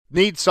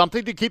Need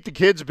something to keep the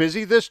kids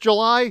busy this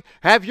July?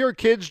 Have your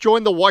kids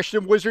join the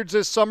Washington Wizards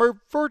this summer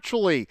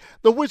virtually.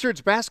 The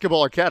Wizards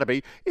Basketball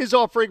Academy is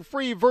offering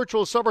free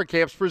virtual summer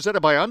camps presented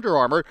by Under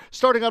Armour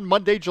starting on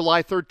Monday,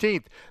 July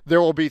 13th.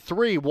 There will be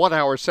 3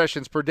 one-hour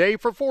sessions per day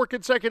for 4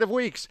 consecutive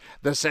weeks.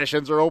 The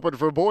sessions are open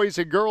for boys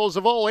and girls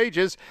of all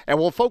ages and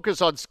will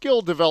focus on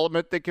skill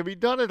development that can be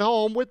done at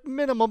home with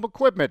minimum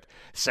equipment.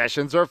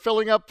 Sessions are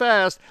filling up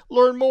fast.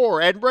 Learn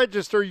more and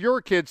register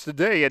your kids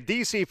today at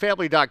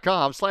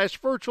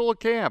dcfamily.com/virtual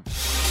camp.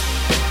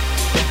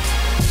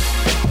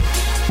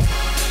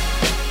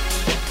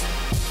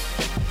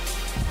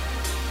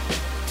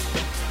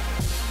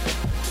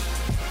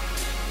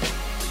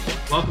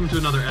 Welcome to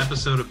another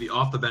episode of the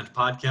Off the Bench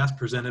podcast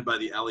presented by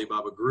the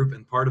Alibaba Group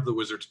and part of the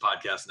Wizards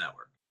Podcast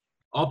Network.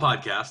 All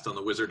podcasts on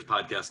the Wizards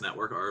Podcast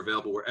Network are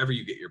available wherever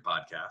you get your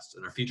podcasts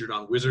and are featured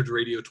on Wizards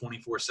Radio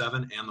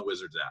 24/7 and the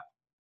Wizards app.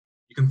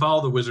 You can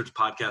follow the Wizards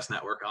Podcast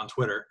Network on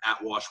Twitter at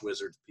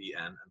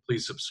WashWizardsPN, and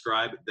please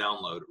subscribe,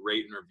 download,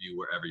 rate, and review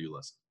wherever you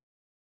listen.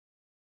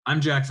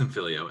 I'm Jackson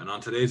Filio, and on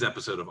today's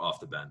episode of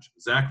Off the Bench,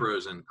 Zach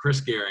Rosen, Chris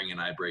Gehring,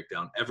 and I break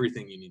down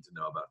everything you need to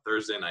know about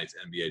Thursday night's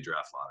NBA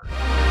Draft Lottery.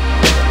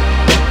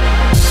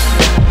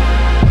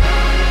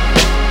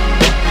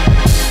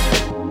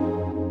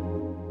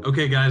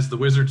 Okay, guys, the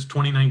Wizards'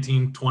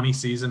 2019-20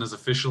 season is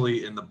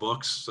officially in the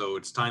books, so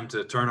it's time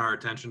to turn our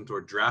attention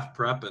toward draft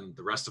prep and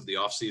the rest of the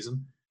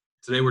offseason.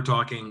 Today, we're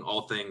talking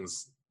all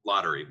things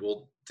lottery.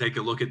 We'll take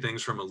a look at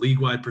things from a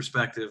league-wide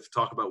perspective,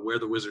 talk about where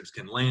the Wizards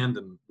can land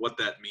and what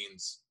that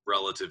means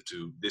relative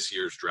to this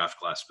year's draft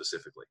class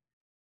specifically.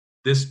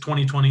 This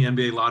 2020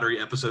 NBA Lottery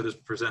episode is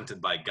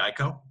presented by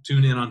Geico.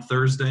 Tune in on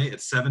Thursday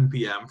at 7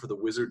 p.m. for the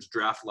Wizards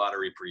Draft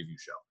Lottery preview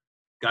show.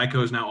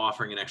 Geico is now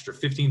offering an extra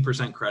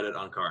 15% credit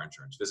on car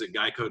insurance. Visit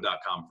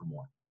geico.com for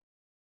more.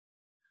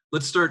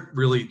 Let's start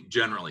really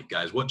generally,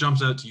 guys. What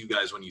jumps out to you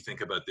guys when you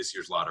think about this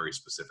year's lottery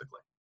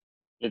specifically?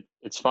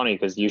 It's funny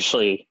because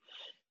usually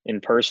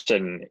in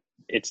person,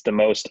 it's the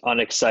most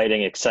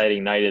exciting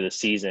night of the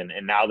season.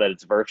 And now that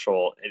it's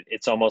virtual,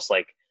 it's almost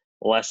like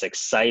less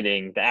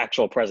exciting. The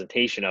actual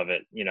presentation of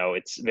it,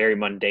 it's very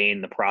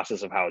mundane, the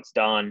process of how it's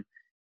done.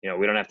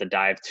 We don't have to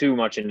dive too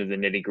much into the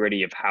nitty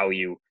gritty of how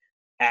you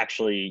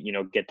actually,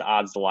 get the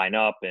odds to line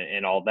up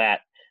and all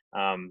that.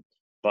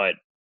 But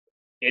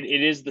it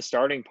is the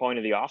starting point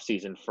of the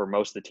offseason for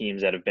most of the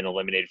teams that have been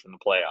eliminated from the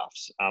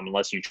playoffs,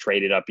 unless you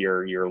traded up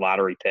your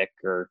lottery pick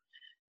or,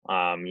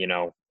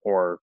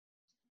 or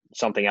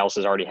something else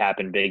has already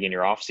happened big in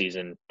your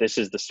offseason. This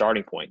is the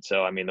starting point.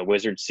 So, the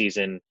Wizards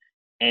season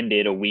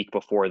ended a week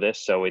before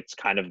this, so it's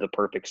kind of the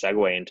perfect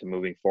segue into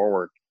moving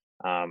forward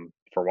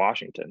for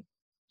Washington.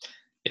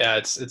 Yeah,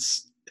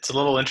 it's a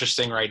little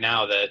interesting right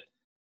now that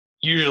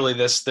usually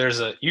there's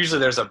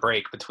a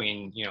break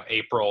between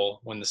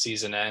April when the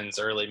season ends,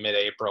 early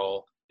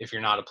mid-April if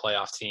you're not a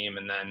playoff team,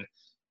 and then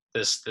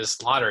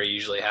this lottery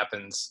usually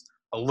happens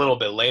a little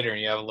bit later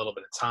and you have a little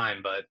bit of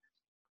time. But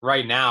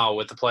right now,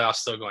 with the playoffs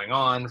still going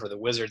on for the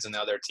Wizards and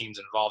the other teams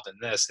involved in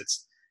this,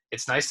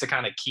 it's nice to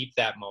kind of keep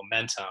that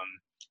momentum.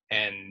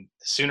 And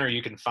the sooner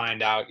you can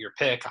find out your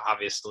pick,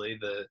 obviously,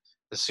 the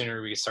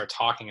sooner we can start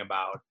talking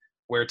about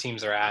where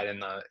teams are at in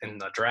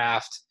the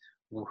draft,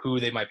 who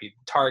they might be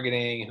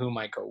targeting, who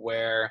might go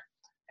where,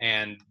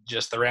 and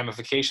just the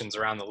ramifications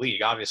around the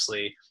league.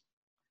 Obviously,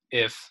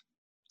 if,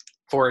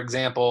 for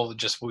example,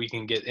 just we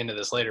can get into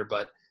this later,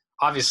 but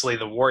obviously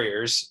the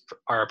Warriors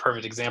are a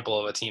perfect example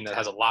of a team that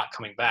has a lot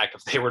coming back.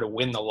 If they were to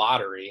win the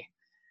lottery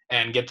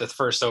and get the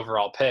first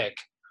overall pick,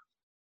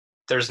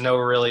 there's no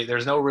really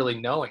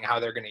knowing how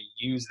they're going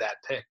to use that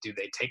pick. Do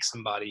they take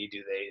somebody?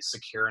 Do they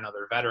secure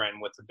another veteran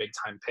with a big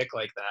time pick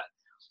like that?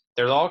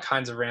 There's all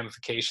kinds of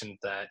ramifications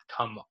that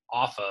come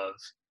off of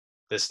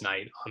this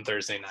night on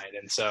Thursday night.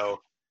 And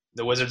so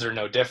the Wizards are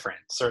no different.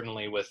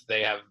 Certainly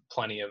they have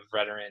plenty of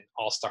veteran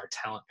all-star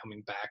talent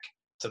coming back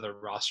to the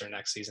roster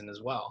next season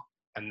as well.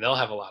 And they'll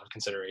have a lot of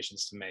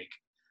considerations to make.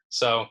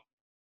 So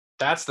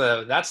that's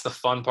the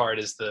fun part,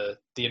 is the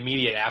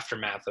immediate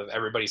aftermath of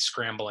everybody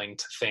scrambling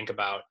to think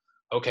about,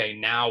 okay,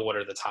 now what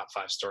are the top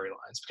 5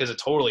 storylines? Because it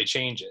totally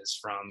changes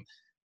from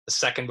the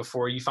second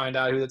before you find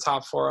out who the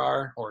top 4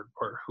 are, or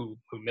who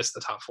missed the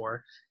top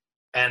 4,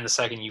 and the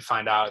second you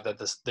find out that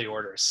the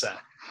order is set.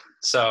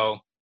 So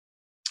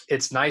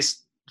it's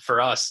nice for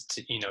us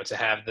to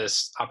have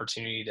this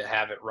opportunity to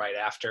have it right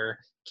after,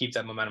 keep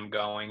that momentum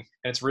going.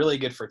 And it's really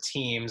good for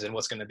teams and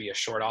what's going to be a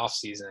short off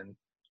season,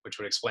 which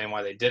would explain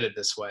why they did it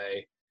this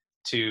way,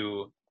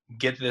 to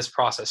get this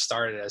process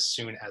started as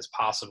soon as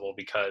possible,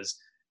 because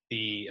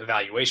the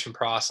evaluation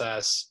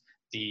process,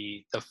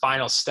 the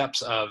final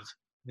steps of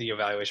the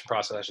evaluation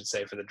process, I should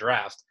say, for the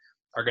draft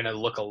are going to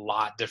look a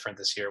lot different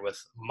this year, with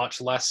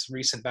much less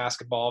recent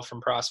basketball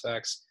from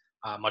prospects,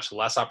 much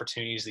less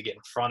opportunities to get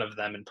in front of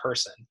them in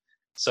person.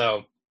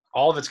 So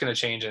all of it's going to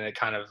change, and it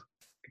kind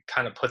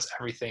of puts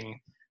everything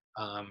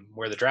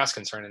where the draft's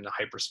concerned into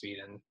hyperspeed,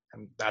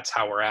 and that's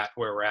how where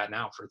we're at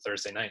now for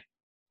Thursday night.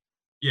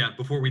 Yeah,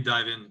 before we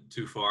dive in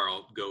too far,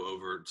 I'll go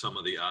over some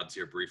of the odds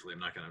here briefly. I'm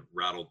not going to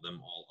rattle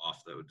them all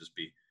off. That would just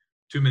be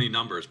too many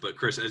numbers, but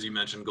Chris, as you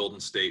mentioned, Golden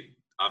State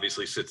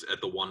obviously sits at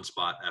the 1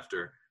 spot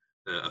after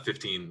a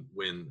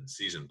 15-win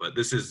season. But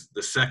this is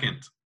the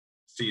second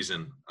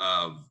season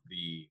of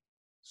the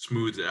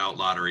smoothed out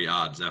lottery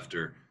odds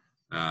after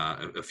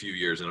a few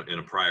years in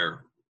a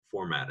prior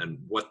format. And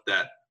what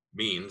that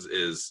means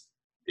is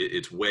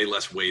it's way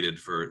less weighted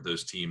for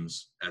those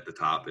teams at the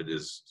top. It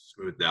is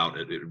smoothed out.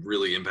 It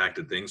really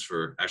impacted things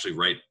for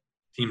actually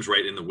teams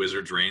right in the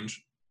Wizards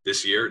range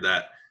this year.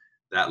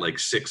 That like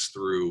 6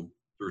 through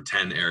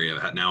 10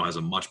 area now has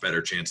a much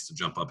better chance to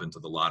jump up into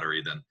the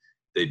lottery than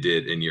they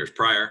did in years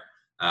prior.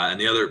 And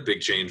the other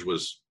big change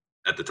was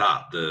at the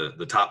top.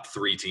 The top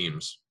 3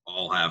 teams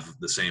all have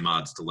the same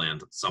odds to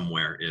land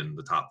somewhere in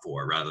the top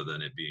 4 rather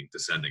than it being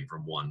descending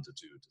from 1 to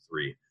 2 to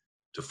 3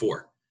 to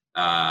 4.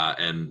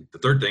 And the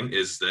third thing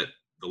is that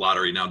the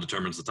lottery now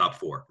determines the top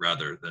 4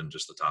 rather than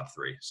just the top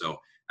 3. So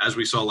as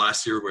we saw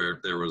last year where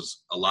there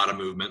was a lot of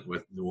movement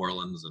with New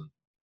Orleans and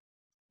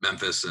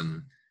Memphis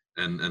and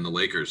the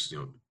Lakers,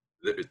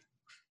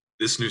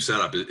 this new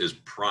setup is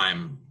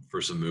prime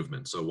for some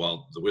movement. So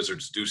while the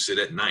Wizards do sit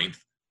at 9th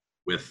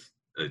with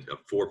a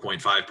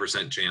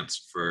 4.5%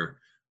 chance for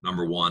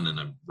number 1 and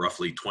a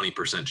roughly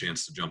 20%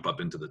 chance to jump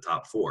up into the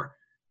top 4,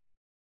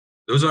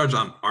 those odds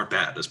aren't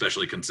bad,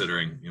 especially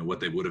considering what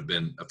they would have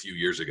been a few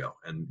years ago.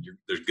 And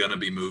there's going to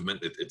be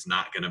movement. It's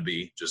not going to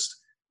be just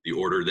the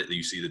order that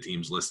you see the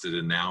teams listed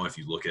in now. If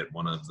you look at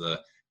one of the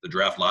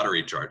draft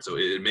lottery charts, so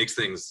it makes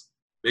things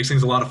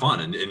a lot of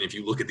fun. And if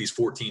you look at these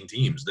 14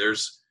 teams,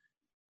 there's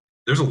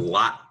a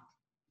lot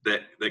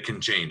that can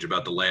change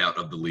about the layout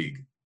of the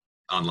league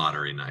on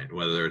lottery night.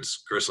 Whether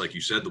it's, Chris, like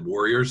you said, the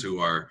Warriors, who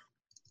are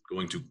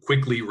going to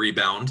quickly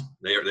rebound.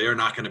 They are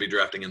not going to be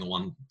drafting in the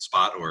 1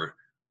 spot or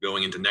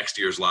going into next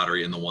year's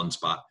lottery in the 1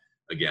 spot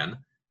again.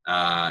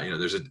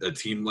 There's a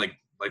team like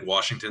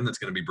Washington that's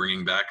going to be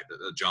bringing back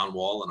John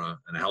Wall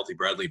and a healthy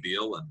Bradley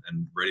Beal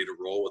and ready to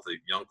roll with a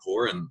young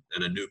core and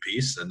a new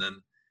piece. And then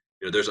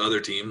there's other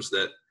teams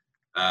that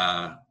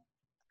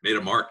made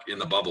a mark in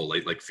the bubble,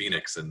 like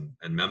Phoenix and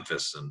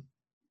Memphis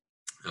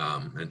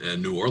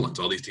and New Orleans.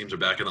 All these teams are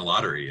back in the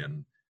lottery.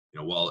 And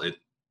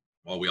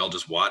while we all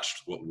just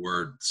watched what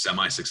were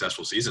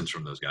semi-successful seasons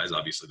from those guys,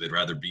 obviously they'd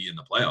rather be in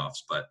the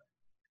playoffs, but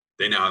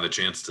they now have a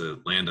chance to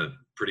land a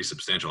pretty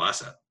substantial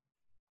asset.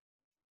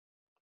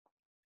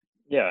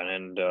 Yeah,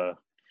 and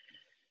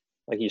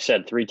like you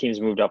said, 3 teams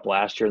moved up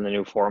last year in the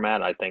new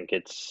format. I think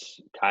it's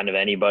kind of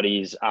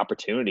anybody's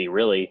opportunity,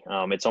 really.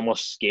 It's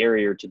almost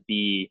scarier to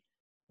be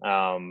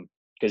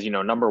because,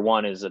 number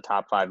 1 is a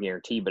top 5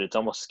 guarantee, but it's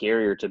almost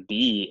scarier to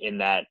be in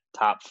that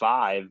top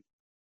 5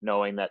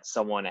 knowing that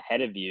someone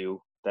ahead of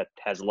you that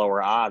has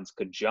lower odds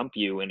could jump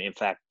you and, in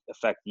fact,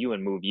 affect you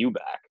and move you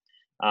back.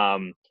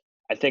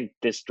 I think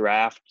this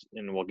draft,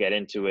 and we'll get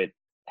into it,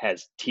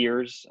 has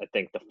tiers. I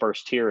think the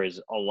first tier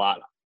is a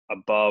lot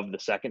above the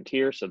second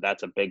tier, so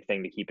that's a big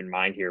thing to keep in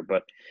mind here.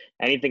 But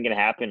anything can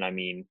happen. I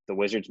mean, the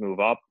Wizards move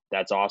up,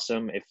 that's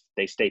awesome. If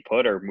they stay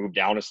put or move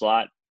down a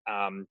slot,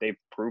 they've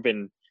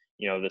proven,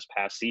 this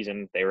past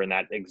season they were in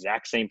that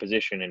exact same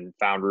position and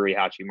found Rui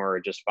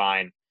Hachimura just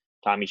fine.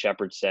 Tommy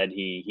Shepard said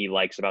he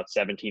likes about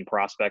 17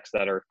 prospects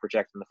that are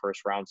projected in the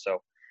first round. So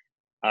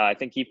I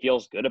think he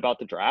feels good about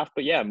the draft.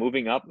 But yeah,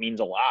 moving up means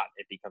a lot.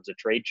 It becomes a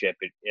trade chip.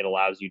 It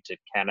allows you to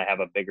kind of have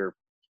a bigger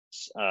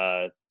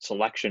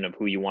selection of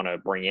who you want to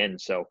bring in.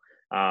 So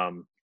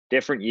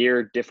different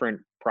year,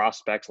 different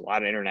prospects, a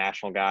lot of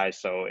international guys.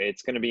 So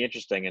it's going to be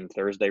interesting, and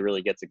Thursday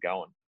really gets it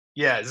going.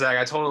 Yeah, Zach,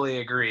 I totally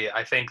agree.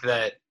 I think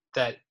that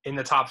in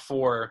the top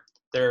 4,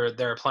 there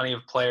are plenty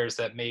of players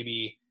that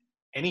maybe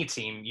any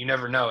team, you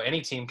never know,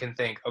 any team can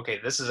think, okay,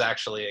 this is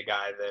actually a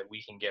guy that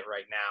we can get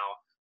right now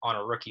on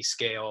a rookie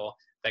scale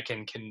that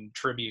can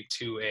contribute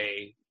to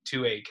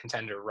a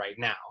contender right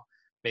now.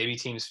 Maybe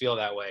teams feel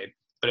that way,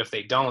 but if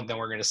they don't, then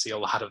we're going to see a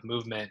lot of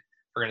movement.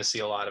 We're going to see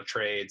a lot of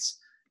trades,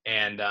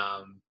 and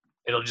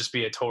it'll just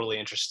be a totally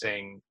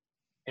interesting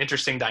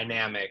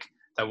dynamic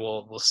that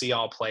we'll see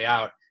all play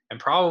out, and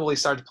probably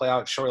start to play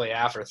out shortly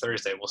after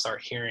Thursday. We'll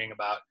start hearing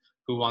about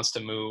who wants to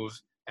move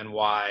and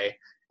why,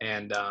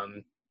 and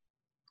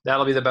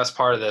that'll be the best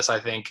part of this. I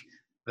think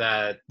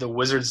that the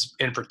Wizards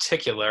in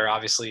particular,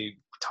 obviously we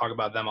talk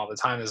about them all the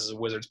time. This is a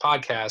Wizards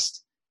podcast.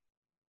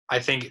 I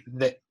think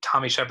that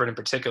Tommy Shepard in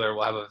particular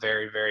will have a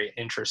very, very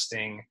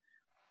interesting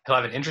 – he'll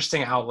have an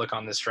interesting outlook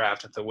on this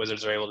draft if the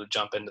Wizards are able to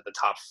jump into the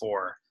top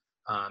 4.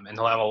 And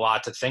he'll have a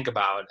lot to think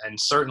about, and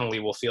certainly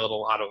will field a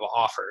lot of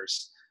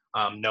offers,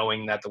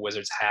 knowing that the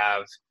Wizards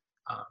have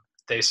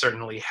they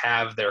certainly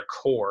have their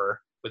core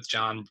with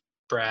John,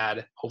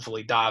 Brad,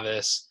 hopefully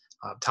Davis,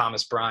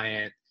 Thomas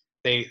Bryant.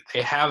 They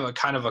have a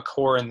kind of a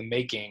core in the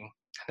making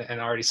and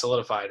already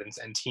solidified,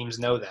 and teams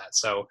know that.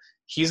 So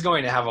he's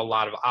going to have a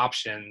lot of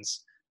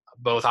options,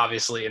 both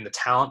obviously in the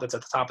talent that's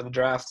at the top of the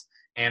draft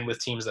and with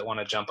teams that want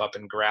to jump up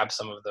and grab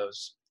some of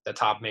those, the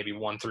top maybe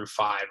 1 through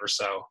 5 or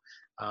so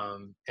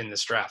in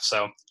this draft.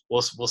 So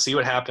we'll see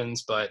what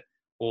happens, but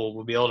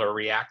we'll be able to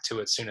react to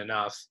it soon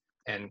enough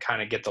and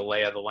kind of get the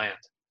lay of the land.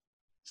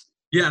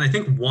 Yeah, and I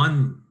think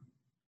one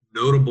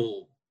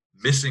notable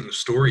missing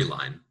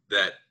storyline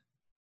that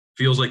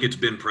feels like it's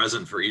been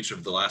present for each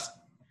of the last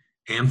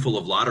handful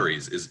of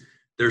lotteries is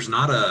there's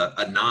not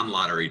a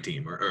non-lottery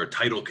team or a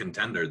title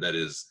contender that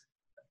is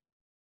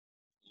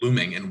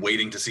looming and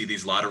waiting to see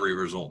these lottery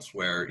results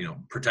where,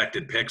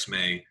 protected picks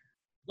may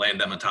land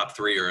them a top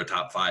 3 or a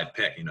top 5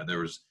 pick. There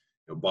was,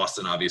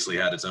 Boston obviously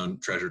had its own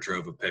treasure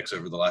trove of picks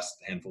over the last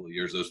handful of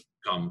years. Those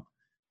come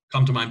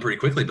to mind pretty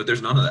quickly, but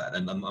there's none of that.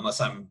 And unless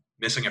I'm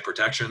missing a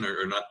protection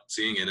or not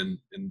seeing it in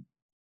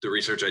the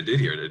research I did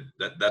here,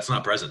 that's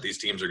not present. These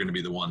teams are going to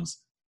be the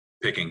ones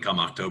picking come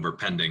October,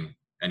 pending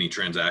any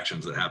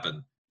transactions that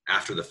happen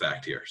after the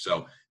fact here.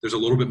 So there's a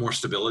little bit more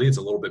stability. It's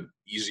a little bit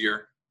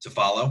easier to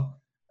follow.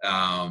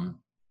 And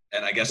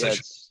I guess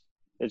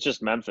it's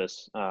just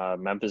Memphis.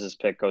 Memphis's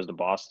pick goes to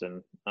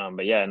Boston.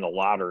 But yeah, in the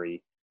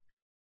lottery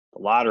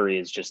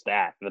is just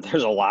that. But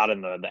there's a lot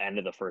in the end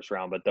of the first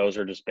round, but those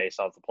are just based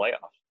off the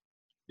playoffs.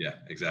 Yeah,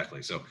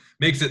 exactly. So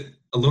makes it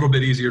a little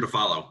bit easier to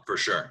follow for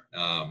sure.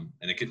 And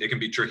it can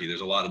be tricky.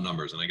 There's a lot of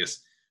numbers, and I guess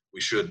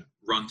we should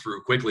run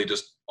through quickly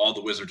just all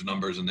the Wizards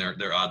numbers and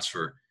their odds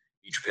for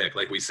each pick.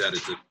 Like we said,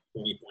 it's a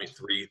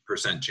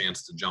 20.3%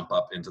 chance to jump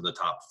up into the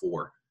top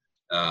 4.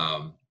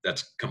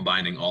 That's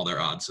combining all their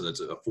odds. So that's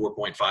a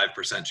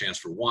 4.5% chance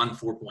for 1,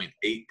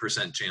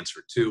 4.8% chance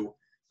for 2,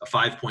 a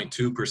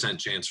 5.2%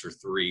 chance for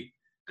 3,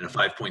 and a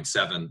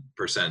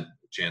 5.7%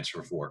 chance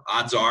for 4.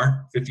 Odds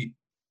are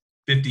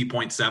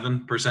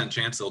 50.7%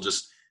 chance they'll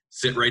just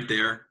sit right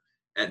there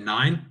at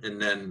 9,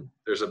 and then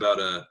there's about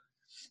a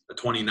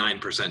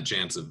 29%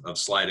 chance of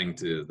sliding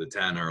to the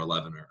 10 or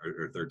 11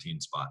 or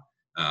 13 spot,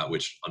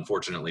 which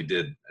unfortunately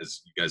did, as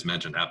you guys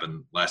mentioned,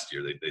 happen last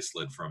year. They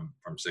slid from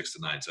 6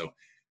 to 9. So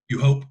you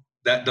hope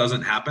that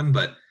doesn't happen,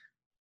 but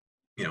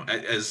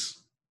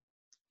as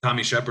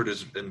Tommy Shepard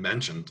has been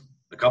mentioned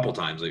a couple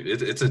times,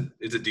 it's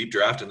a deep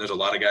draft, and there's a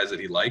lot of guys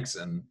that he likes,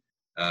 and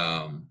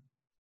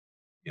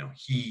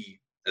he,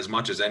 as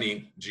much as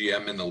any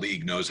GM in the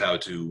league, knows how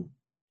to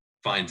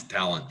find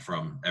talent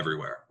from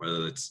everywhere,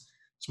 whether it's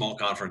small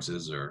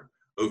conferences or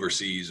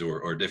overseas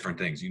or different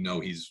things.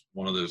 He's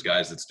one of those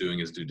guys that's doing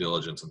his due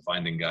diligence and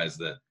finding guys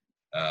that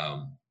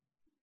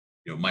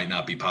might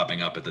not be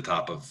popping up at the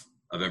top of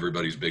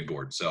everybody's big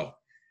board. So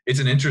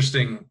it's an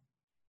interesting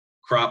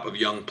crop of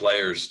young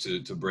players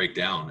to break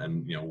down,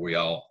 and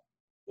we'll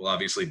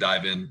obviously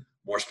dive in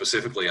more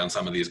specifically on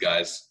some of these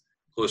guys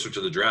closer to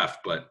the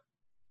draft. But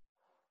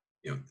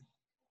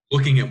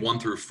looking at 1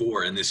 through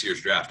 4 in this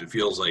year's draft, it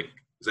feels like,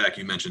 Zach,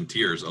 you mentioned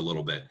tiers a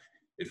little bit.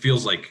 It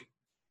feels like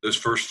those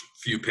first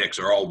few picks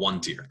are all one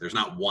tier. There's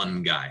not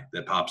one guy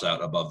that pops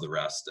out above the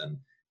rest. And,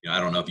 I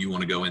don't know if you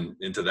want to go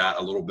into that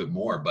a little bit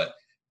more, but,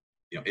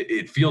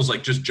 it feels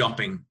like just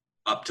jumping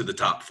up to the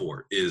top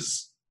 4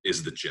 is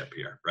the chip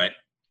here, right?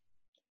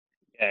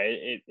 Yeah,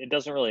 it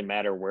doesn't really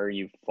matter where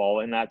you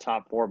fall in that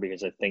top 4,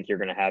 because I think you're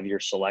going to have your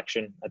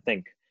selection. I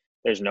think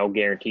there's no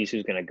guarantees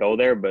who's going to go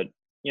there, but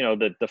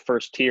the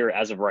first tier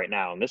as of right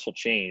now, and this will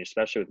change,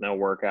 especially with no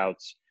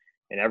workouts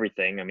and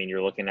everything. I mean,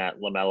 you're looking at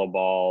LaMelo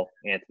Ball,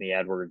 Anthony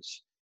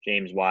Edwards,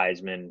 James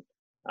Wiseman,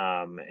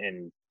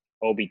 and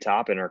Obi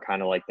Toppin are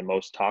kind of like the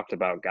most talked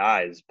about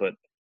guys, but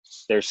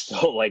there's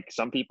still, like,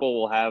 some people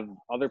will have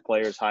other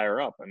players higher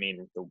up. I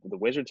mean, the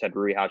Wizards had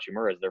Rui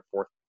Hachimura as their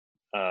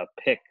 4th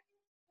pick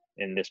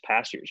in this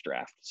past year's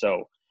draft.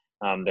 So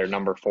they're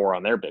number 4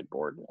 on their big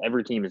board.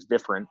 Every team is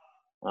different.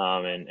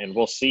 And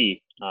we'll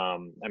see. I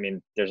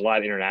mean, there's a lot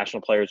of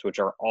international players which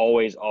are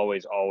always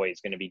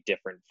going to be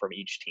different from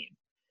each team,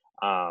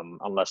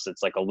 unless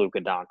it's like a Luka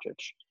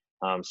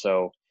Doncic.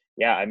 So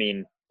yeah, I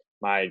mean,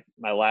 my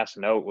last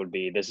note would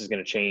be this is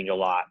going to change a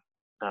lot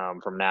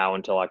from now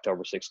until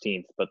October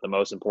 16th. But the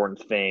most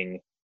important thing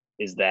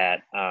is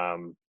that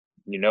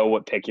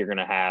what pick you're going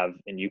to have,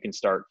 and you can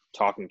start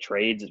talking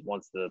trades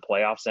once the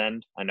playoffs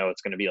end. I know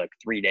it's going to be like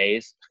 3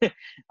 days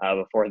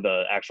before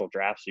the actual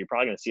draft, so you're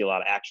probably going to see a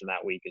lot of action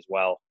that week as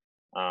well.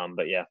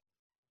 But yeah.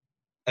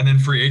 And then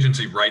free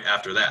agency right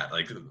after that.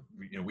 Like,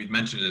 we've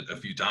mentioned it a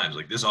few times.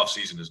 Like, this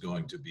offseason is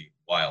going to be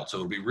wild. So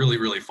it'll be really,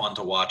 really fun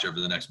to watch over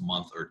the next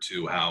month or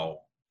two how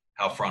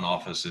front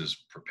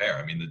offices prepare.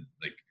 I mean,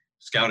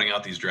 scouting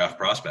out these draft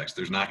prospects,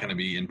 there's not going to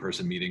be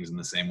in-person meetings in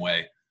the same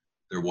way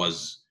there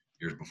was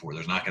years before.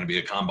 There's not going to be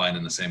a combine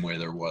in the same way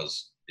there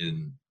was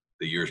in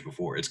the years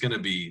before. It's going to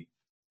be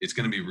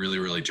really,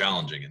 really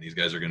challenging, and these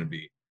guys are going to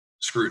be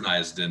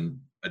scrutinized in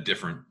a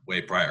different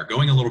way prior.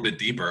 Going a little bit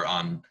deeper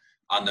on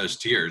those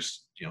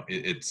tiers,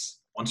 it's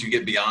once you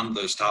get beyond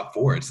those top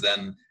 4, it's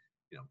then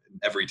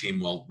every team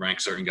will rank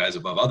certain guys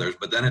above others,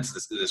 but then it's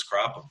this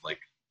crop of like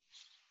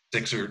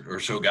 6 or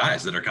so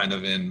guys that are kind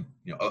of in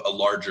a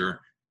larger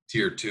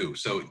tier 2.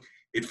 So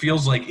it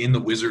feels like in the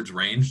Wizards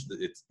range,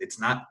 it's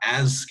not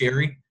as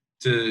scary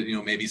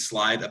to maybe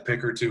slide a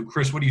pick or 2.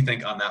 Chris, what do you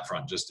think on that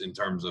front, just in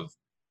terms of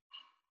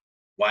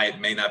why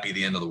it may not be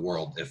the end of the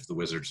world if the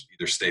Wizards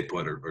either stay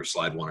put or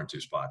slide 1 or 2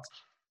 spots?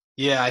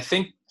 Yeah, I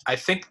think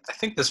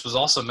this was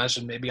also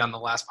mentioned maybe on the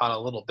last pod a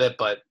little bit,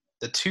 but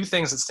the 2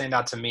 things that stand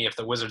out to me if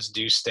the Wizards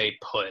do stay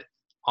put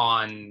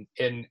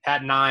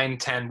at 9,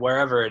 10,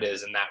 wherever it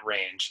is in that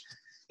range,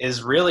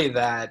 is really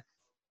that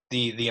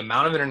the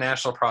amount of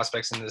international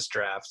prospects in this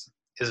draft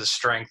is a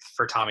strength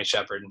for Tommy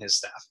Shepard and his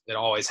staff. It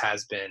always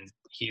has been.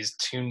 He's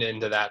tuned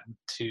into that,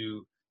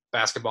 to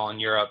basketball in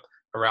Europe,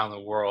 around the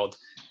world,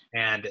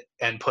 and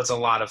puts a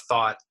lot of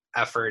thought,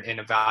 effort in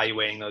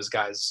evaluating those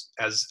guys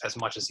as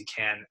much as he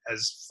can,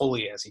 as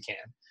fully as he can.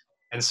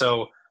 And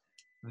so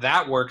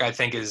that work, I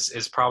think,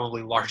 is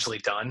probably largely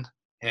done,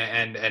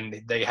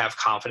 and they have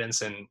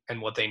confidence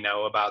in what they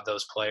know about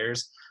those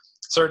players.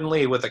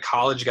 Certainly with the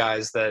college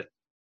guys that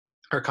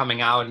are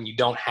coming out, and you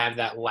don't have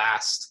that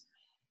last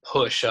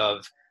push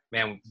of,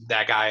 man,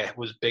 that guy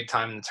was big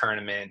time in the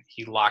tournament,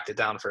 he locked it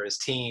down for his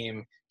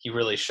team, he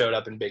really showed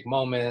up in big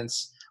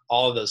moments.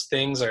 All of those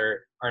things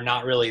are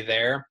not really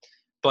there.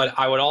 But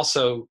I would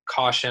also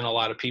caution a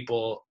lot of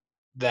people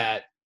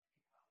that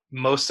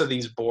most of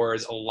these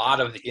boards, a lot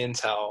of the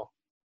intel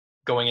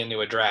going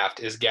into a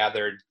draft is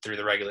gathered through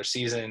the regular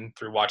season,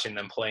 through watching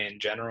them play in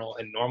general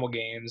in normal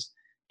games,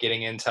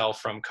 getting intel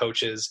from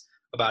coaches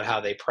about how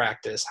they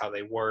practice, how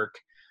they work,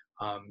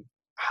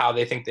 how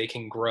they think they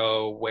can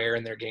grow, where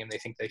in their game they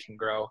think they can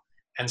grow.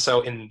 And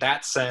so in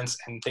that sense,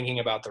 and thinking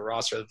about the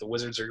roster that the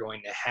Wizards are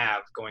going to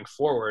have going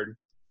forward,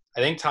 I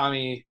think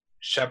Tommy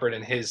Shepard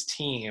and his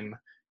team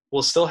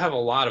will still have a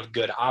lot of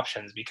good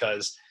options,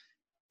 because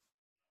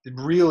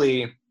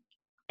really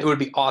it would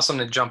be awesome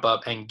to jump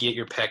up and get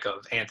your pick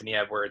of Anthony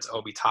Edwards,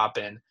 Obi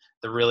Toppin,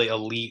 the really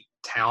elite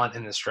talent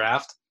in this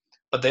draft.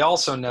 But they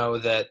also know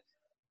that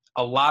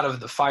a lot of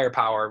the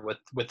firepower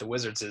with the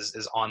Wizards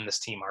is on this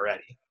team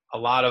already. A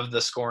lot of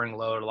the scoring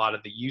load, a lot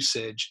of the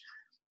usage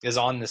is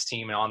on this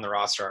team and on the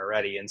roster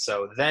already. And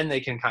so then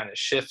they can kind of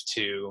shift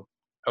to,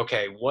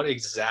 okay, what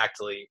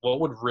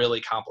would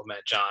really complement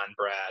John,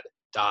 Brad,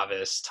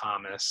 Davis,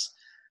 Thomas?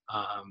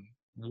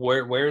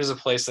 Where is a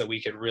place that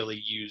we could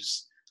really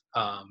use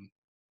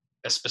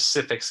a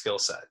specific skill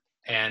set?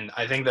 And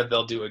I think that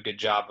they'll do a good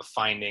job of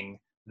finding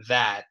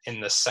that in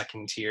the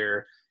second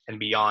tier and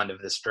beyond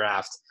of this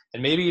draft.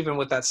 And maybe even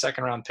with that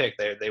second round pick,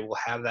 they will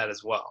have that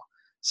as well.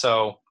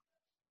 So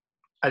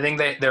I think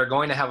they're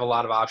going to have a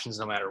lot of options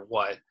no matter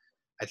what.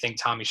 I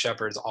think Tommy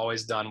Shepard's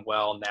always done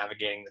well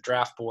navigating the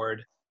draft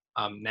board,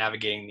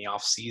 navigating the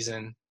off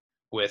season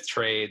with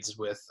trades,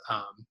 with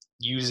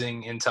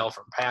using intel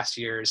from past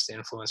years to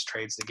influence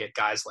trades to get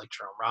guys like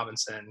Jerome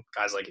Robinson,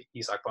 guys like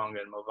Isak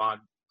Bonga and Mo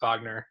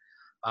Wagner.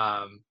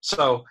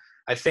 So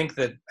I think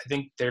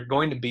they're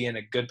going to be in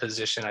a good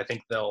position. I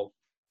think they'll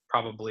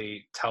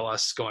probably tell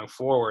us going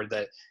forward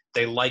that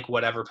they like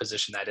whatever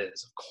position that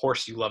is. Of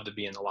course, you love to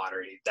be in the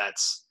lottery.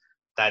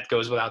 That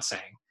goes without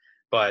saying.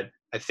 But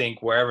I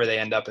think wherever they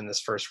end up in this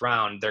first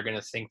round, they're going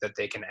to think that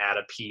they can add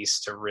a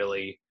piece to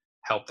really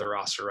help the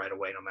roster right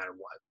away, no matter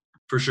what.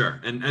 For sure.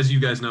 And as you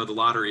guys know, the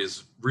lottery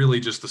is really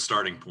just the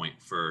starting point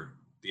for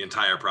the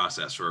entire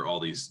process for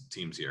all these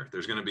teams here.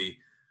 There's going to be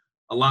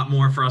a lot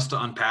more for us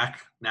to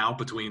unpack now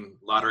between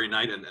lottery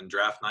night and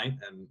draft night.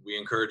 And we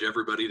encourage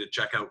everybody to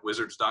check out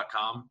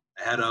wizards.com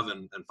ahead of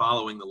and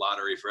following the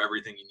lottery for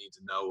everything you need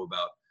to know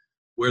about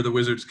where the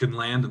Wizards can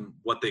land and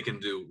what they can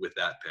do with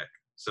that pick.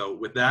 So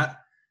with that,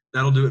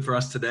 that'll do it for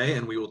us today,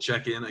 and we will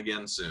check in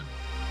again soon.